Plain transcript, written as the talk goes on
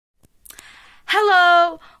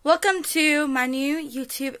Hello, welcome to my new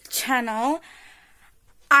YouTube channel.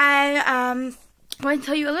 I am going to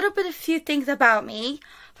tell you a few things about me.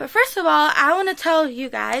 But first of all, I want to tell you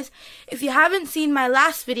guys, if you haven't seen my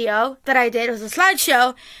last video that I did, it was a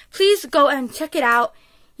slideshow, please go and check it out.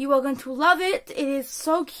 You are going to love it. It is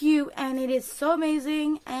so cute and it is so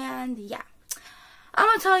amazing, and yeah. I'm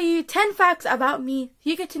going to tell you 10 facts about me.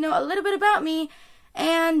 You get to know a little bit about me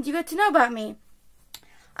and you get to know about me.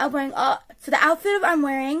 I'm wearing so the outfit I'm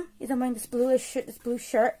wearing is I'm wearing this blue shirt.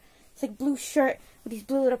 It's like blue shirt with these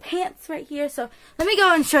blue little pants right here. So let me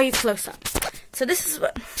go and show you close up. So this is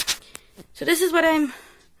what I'm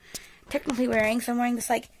technically wearing. So I'm wearing this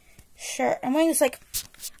like shirt. I'm wearing this like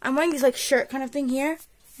shirt kind of thing here,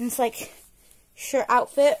 and it's like shirt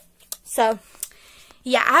outfit. So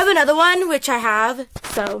yeah, I have another one which I have.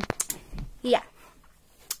 So yeah,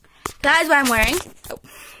 that is what I'm wearing. Oh.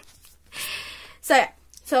 So yeah.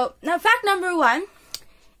 So now fact number 1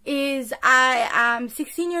 is I am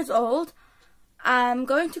 16 years old. I'm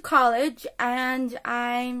going to college and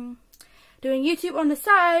I'm doing YouTube on the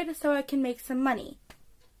side so I can make some money.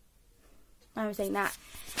 I was saying that.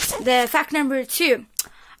 The fact number 2,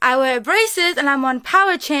 I wear braces and I'm on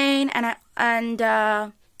Power Chain and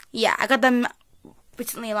yeah, I got them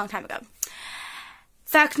recently a long time ago.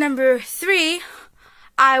 Fact number 3,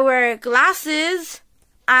 I wear glasses.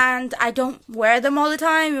 And I don't wear them all the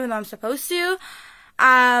time, even though I'm supposed to.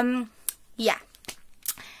 Yeah.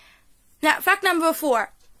 Now, fact number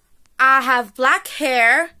 4. I have black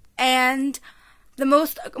hair, and the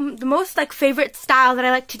most like favorite style that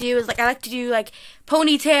I like to do is I like to do like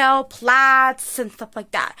ponytail, plaits, and stuff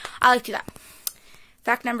like that. I like to do that.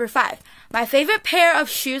 Fact number 5. My favorite pair of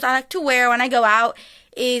shoes I like to wear when I go out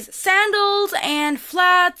is sandals and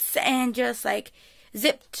flats and just like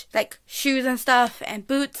zipped like shoes and stuff and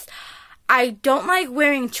boots. I don't like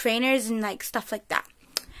wearing trainers and like stuff like that.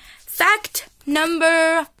 Fact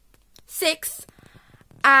number 6.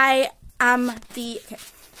 I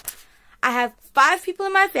have 5 people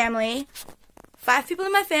in my family. 5 people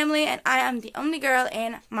in my family, and I am the only girl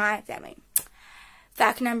in my family.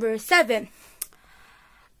 Fact number 7.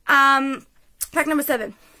 Fact number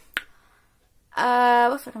 7.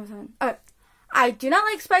 What's fact number 7? Okay. I do not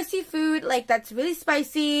like spicy food, like that's really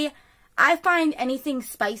spicy. I find anything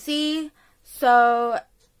spicy, so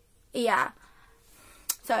yeah.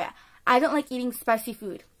 I don't like eating spicy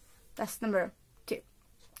food. That's number 2.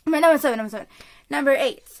 Number 7. Number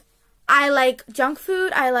 8. I like junk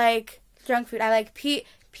food. I like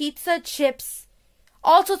pizza, chips,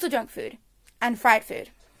 all sorts of junk food, and fried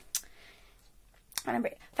food.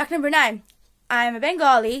 Fact number 9. I'm a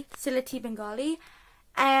Bengali, Sylheti Bengali,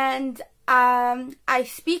 and I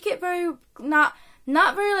speak it not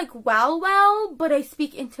very like well, but I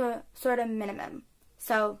speak into a sort of minimum.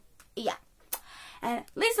 So yeah. And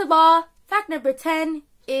least of all, fact number 10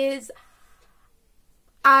 is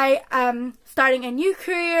I am starting a new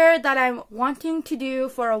career that I'm wanting to do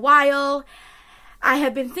for a while. I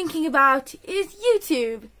have been thinking about is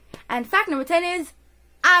YouTube. And fact number 10 is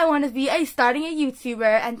I want to be starting a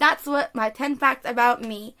YouTuber, and that's what my 10 facts about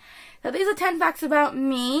me. So these are 10 facts about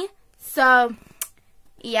me. So,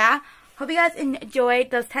 yeah, hope you guys enjoyed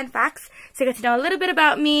those 10 facts. So you got to know a little bit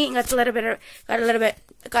about me, and got to know a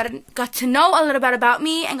little bit about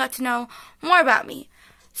me, and got to know more about me.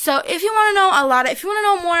 So if you want to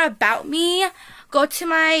know more about me, go to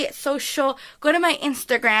my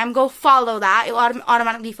Instagram, go follow that. You'll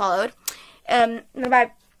automatically followed. Go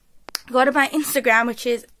to my Instagram, which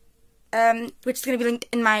is going to be linked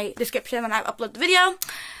in my description when I upload the video.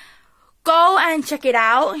 Go and check it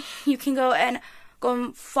out. You can go and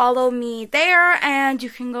follow me there, and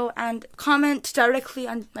you can go and comment directly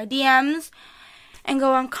on my DMs, and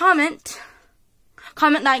go and comment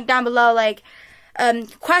like down below, like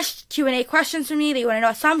Q&A questions for me that you want to know,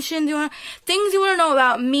 assumptions things you want to know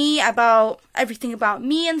about me, about everything about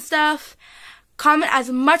me and stuff. Comment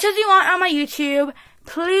as much as you want on my YouTube.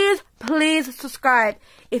 Please subscribe.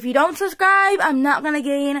 If you don't subscribe, I'm not gonna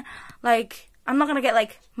get like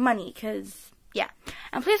money, cause yeah.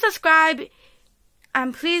 And please subscribe,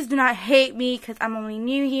 and please do not hate me, cause I'm only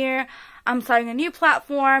new here. I'm starting a new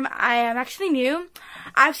platform. I am actually new.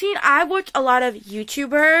 I've watched a lot of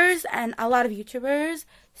YouTubers,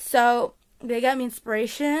 so they got me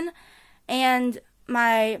inspiration. And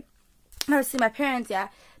my parents, yeah,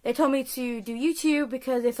 they told me to do YouTube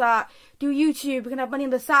because they thought, do YouTube, we can have money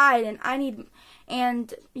on the side, and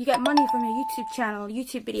you get money from your YouTube channel,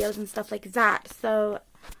 YouTube videos and stuff like that. So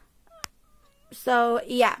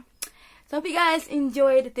yeah. So I hope you guys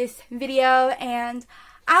enjoyed this video, and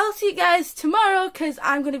I'll see you guys tomorrow because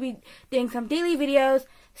I'm going to be doing some daily videos.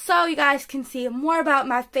 so you guys can see more about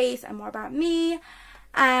my face and more about me.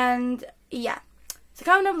 And yeah, so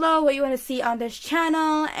comment down below what you want to see on this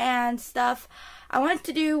channel and stuff. I wanted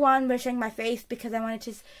to do one by showing my face because I wanted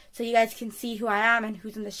to, so you guys can see who I am and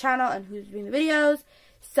who's on this channel and who's doing the videos.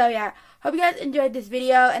 So yeah, hope you guys enjoyed this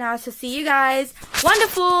video, and I'll also see you guys,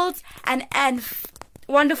 wonderfuls and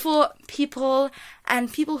wonderful people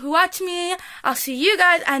and people who watch me. I'll see you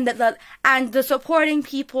guys and the supporting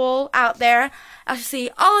people out there. I'll see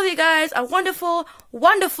all of you guys a wonderful,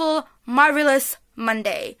 wonderful, marvelous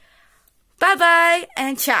Monday. Bye bye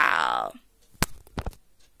and ciao.